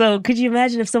 So could you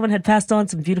imagine if someone had passed on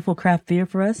some beautiful craft beer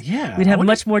for us? Yeah. We'd have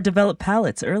much more developed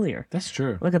palates earlier. That's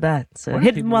true. Look at that. So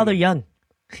hit them while they're young.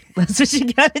 That's what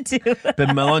you gotta do. But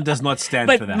Mellön does not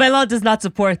stand for that. Mellön does not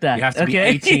support that. You have to be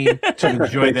 18 to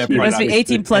enjoy their product. You must be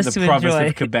 18 plus to enjoy.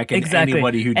 Of Quebec, and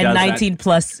anybody who does and 19 that,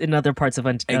 plus in other parts of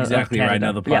Ontario. Exactly right, in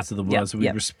other parts of the world. So we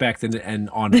respect and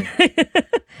honor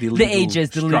the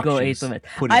ages, the legal age limit.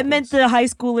 I meant the high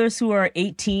schoolers who are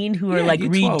 18 who are like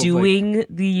redoing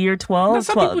the year 12,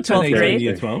 some people 12th grade.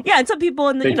 Year 12. Yeah, and some people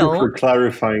in the, Thank you for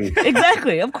clarifying.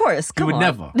 Exactly, of course. Come on.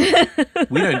 Never.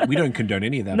 We don't condone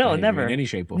any of that. No, never. In any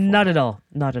shape or form. Not at all.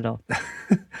 Not at all.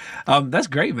 That's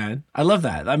great, man. I love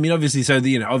that. I mean, obviously,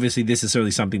 obviously this is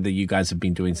certainly something that you guys have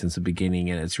been doing since the beginning,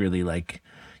 and it's really like,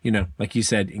 like you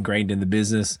said, ingrained in the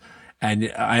business.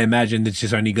 And I imagine it's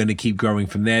just only going to keep growing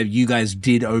from there. You guys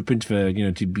did open for,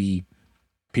 to be,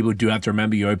 people do have to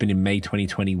remember you opened in May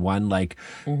 2021. Like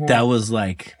that was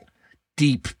like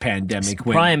deep pandemic.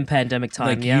 Prime pandemic time.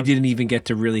 Like you didn't even get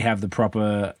to really have the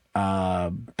proper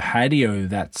patio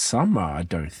that summer, I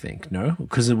don't think. No?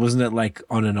 Because it wasn't like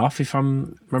on and off, if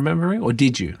I'm remembering, or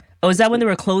did you? Oh, is that when they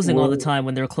were closing all the time?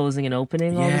 When they were closing and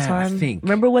opening all the time? I think.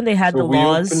 Remember when they had the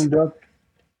laws?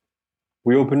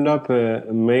 We opened up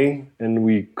in May, and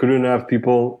we couldn't have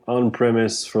people on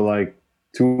premise for like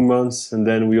 2 months, and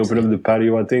then we opened up the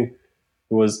patio. I think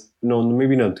it was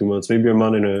maybe not 2 months, maybe a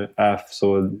month and a half.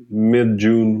 So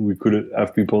mid-June we couldn't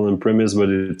have people on premise, but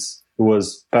it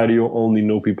was patio only,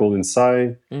 no people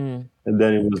inside, and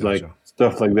then it was like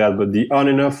stuff like that. But the on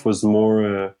and off was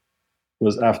more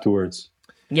was afterwards.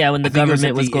 Yeah, when the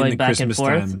government was going back and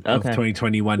forth. Of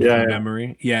 2021, from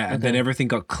memory. Yeah, and then everything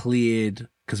got cleared.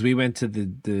 Because we went to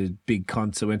the big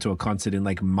concert, went to a concert in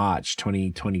like March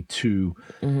 2022,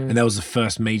 and that was the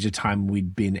first major time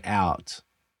we'd been out,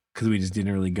 because we just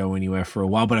didn't really go anywhere for a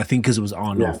while. But I think because it was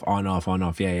on off.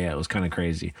 Yeah, it was kind of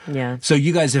crazy. Yeah. So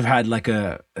you guys have had like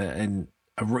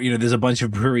there's a bunch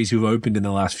of breweries who've opened in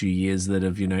the last few years that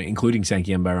have, including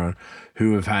Saint-Guillaume Baron,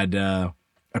 who have had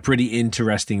a pretty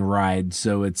interesting ride.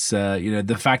 So it's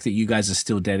the fact that you guys are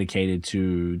still dedicated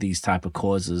to these type of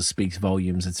causes speaks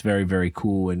volumes. It's very, very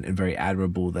cool and very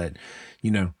admirable that,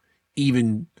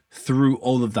 even through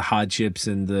all of the hardships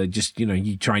and the just,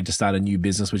 you trying to start a new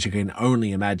business, which I can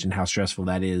only imagine how stressful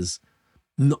that is,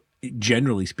 not,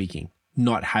 generally speaking,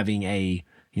 not having a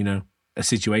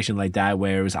situation like that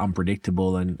where it was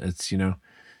unpredictable and it's,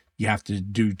 you have to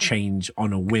do change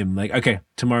on a whim. Like, okay,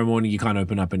 tomorrow morning you can't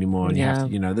open up anymore, and you have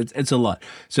to, it's a lot.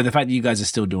 So the fact that you guys are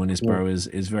still doing this, bro, is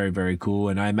very, very cool.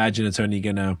 And I imagine it's only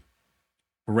gonna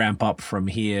ramp up from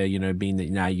here. Being that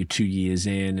now you're 2 years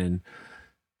in, and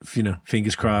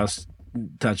fingers crossed,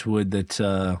 touch wood that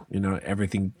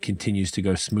everything continues to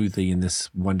go smoothly in this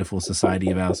wonderful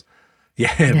society of ours.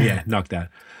 Yeah, knock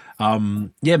that.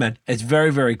 Yeah, man, it's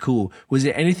very, very cool. Was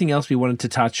there anything else we wanted to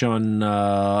touch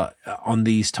on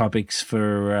these topics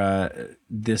for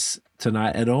this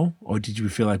tonight at all, or did you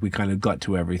feel like we kind of got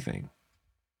to everything?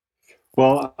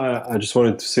 Well, I just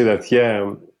wanted to say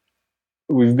that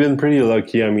we've been pretty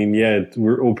lucky. I mean,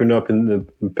 we're open up in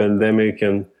the pandemic,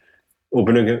 and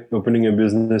opening a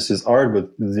business is hard, but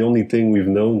it's the only thing we've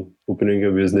known. Opening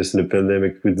a business in the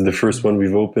pandemic, it's the first one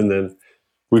we've opened, and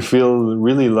we feel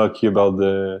really lucky about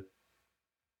the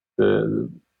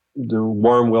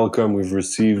warm welcome we've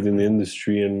received in the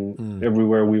industry and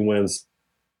everywhere we went.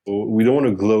 So we don't want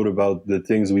to gloat about the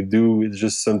things we do. It's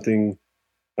just something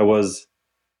that was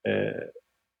the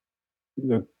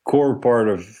core part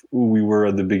of who we were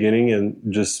at the beginning, and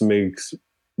just makes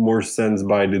more sense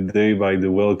by the day, by the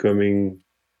welcoming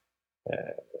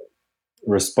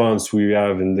response we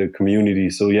have in the community.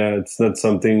 So it's not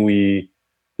something we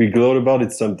gloat about.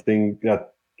 It's something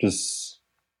that just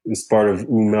is part of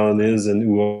who Mellön is, and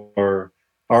who our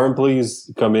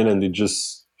employees come in and they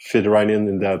just fit right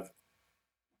in that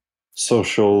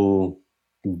social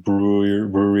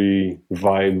brewery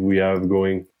vibe we have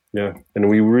going. And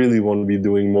we really want to be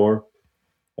doing more.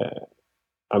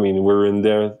 I mean, we're in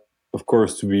there, of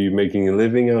course, to be making a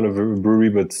living out of a brewery,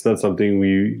 but it's not something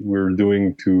we're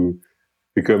doing to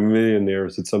become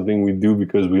millionaires. It's something we do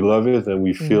because we love it, and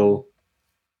we feel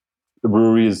the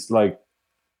brewery is like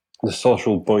the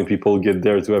social point. People get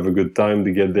there to have a good time.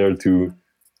 They get there to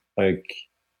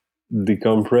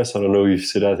decompress. I don't know if you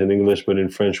say that in English, but in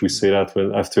French we say that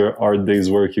when after a hard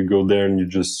day's work you go there and you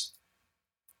just,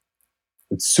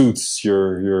 it suits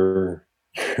your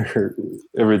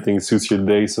everything suits your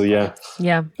day. So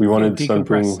we wanted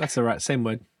something. That's the right same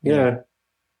word. Yeah,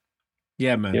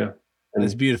 man. And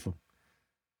it's beautiful.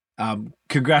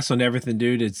 Congrats on everything,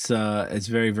 dude. It's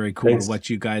very, very cool to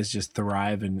watch you guys just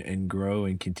thrive and grow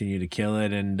and continue to kill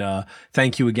it. And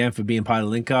thank you again for being part of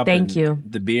Link Up. Thank you.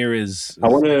 The beer is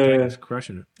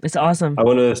crushing it. It's awesome. I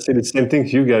want to say the same thing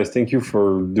to you guys. Thank you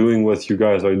for doing what you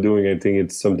guys are doing. I think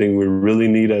it's something we really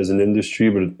need as an industry,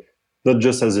 but not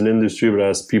just as an industry, but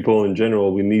as people in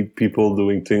general. We need people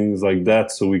doing things like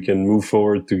that so we can move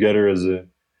forward together as a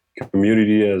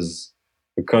community, as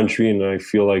a country. And I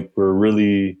feel like we're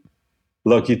really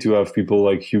lucky to have people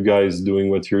like you guys doing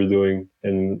what you're doing,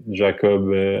 and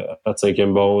Jacob at 5e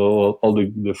Baron, all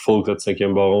the folk at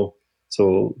 5e Baron.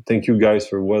 So thank you guys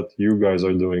for what you guys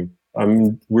are doing. I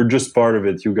mean, we're just part of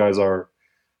it. You guys are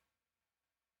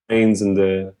brains and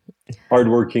the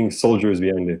hardworking soldiers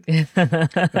behind it.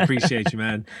 Appreciate you,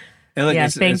 man. And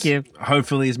look, thank you.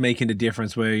 Hopefully it's making a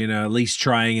difference where, at least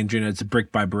trying, and it's a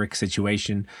brick by brick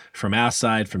situation from our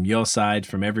side, from your side,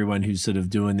 from everyone who's sort of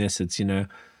doing this. It's,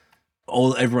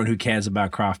 everyone who cares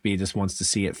about craft beer just wants to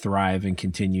see it thrive and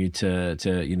continue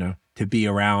to be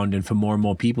around, and for more and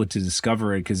more people to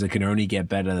discover it, because it can only get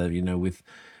better,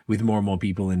 with more and more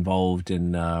people involved,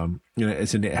 and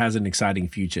it has an exciting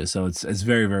future. So it's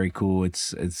very, very cool.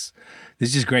 It's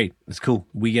just great. It's cool.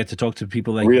 We get to talk to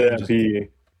people like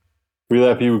really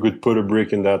happy we could put a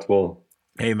brick in that wall.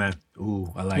 Hey, man.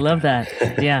 Ooh, I like Love that.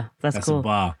 Yeah, that's cool. A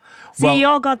bar. See, you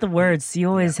all got the words. You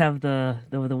always have the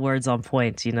words on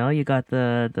point, You got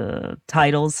the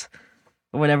titles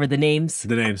or whatever, the names.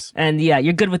 The names. And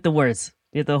you're good with the words.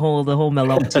 You're the whole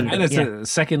Mellön team. And it's a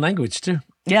second language too.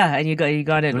 Yeah, and you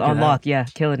got it on lock. Yeah,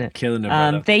 killing it.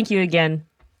 Brother. Thank you again.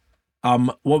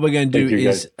 What we're going to do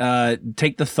is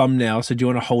take the thumbnail. So do you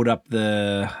want to hold up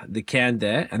the can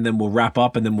there, and then we'll wrap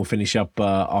up, and then we'll finish up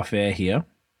off air here.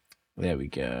 There we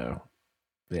go.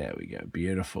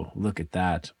 Beautiful. Look at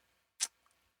that.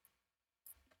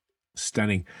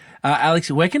 Stunning. Alex,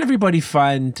 where can everybody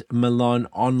find Mellön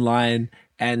online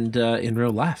and in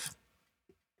real life?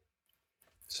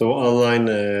 So online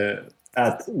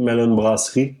at Mellön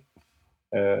Brasserie.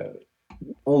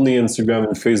 Only Instagram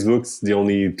and Facebook. It's the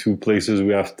only two places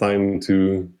we have time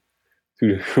to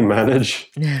to manage.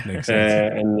 Makes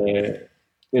sense. And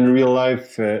in real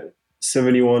life,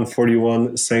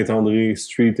 7141 Saint-André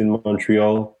Street in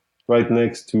Montreal, right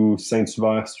next to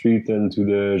Saint-Hubert Street and to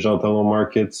the Jean Talon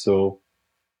Market. So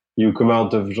you come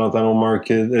out of Jean Talon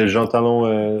Market, Jean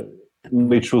Talon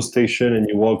metro station, and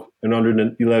you walk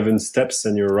 111 steps,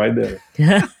 and you're right there.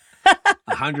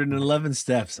 111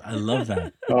 steps. I love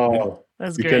that. Oh,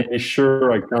 That's you great. can be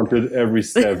sure I counted every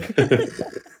step.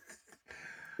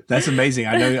 That's amazing.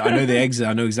 I know the exit.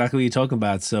 I know exactly what you're talking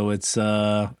about. So it's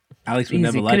Alex would Easy.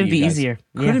 never lie Couldn't to you be guys. easier.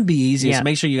 Couldn't Yeah. be easier. Yeah. So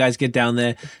make sure you guys get down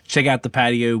there, check out the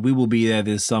patio. We will be there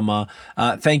this summer.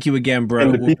 Thank you again, bro.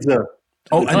 And the pizza.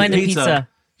 Oh, and the pizza.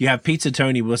 You have Pizza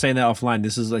Tony. We're saying that offline.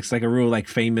 This is like a real like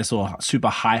famous or super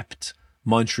hyped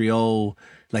Montreal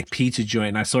like pizza joint.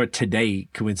 And I saw it today,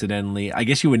 coincidentally. I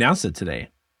guess you announced it today.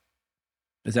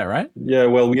 Is that right? Yeah,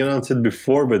 well, we announced it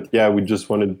before, but yeah, we just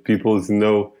wanted people to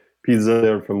know pizza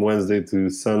there from Wednesday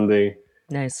to Sunday.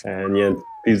 Nice. And yeah,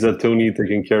 Pizza Tony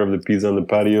taking care of the pizza on the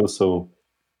patio. So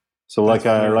like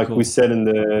very cool. we said in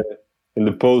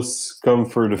the posts, come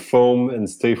for the foam and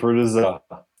stay for the za.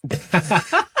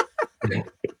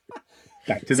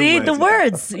 Back to See the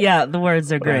words. Yeah, the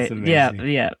words are great. Yeah,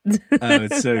 amazing. yeah. Oh,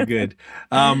 it's so good.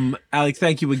 Alex,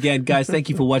 thank you again. Guys, thank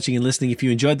you for watching and listening. If you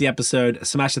enjoyed the episode,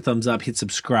 smash the thumbs up, hit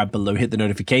subscribe below, hit the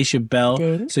notification bell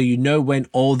Ding. so you know when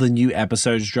all the new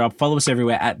episodes drop. Follow us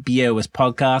everywhere at BOS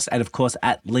Podcast and, of course,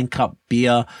 at Link Up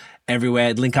Beer everywhere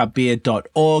at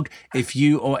linkupbeer.org. If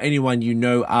you or anyone you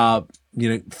know are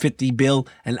fit the bill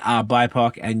and are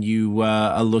BIPOC and you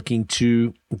are looking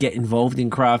to get involved in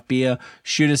craft beer,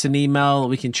 shoot us an email.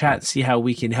 We can chat, see how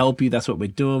we can help you. That's what we're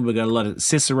doing. We've got a lot of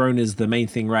Cicerone is the main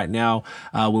thing right now.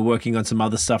 We're working on some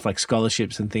other stuff like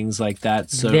scholarships and things like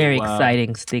that. So Very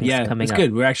exciting things coming it's up.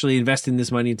 good. We're actually investing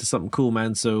this money into something cool,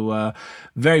 man. So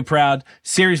very proud.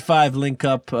 Series 5 link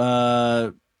up.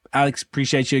 Alex,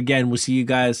 appreciate you again. We'll see you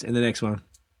guys in the next one.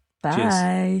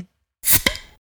 Bye. Cheers.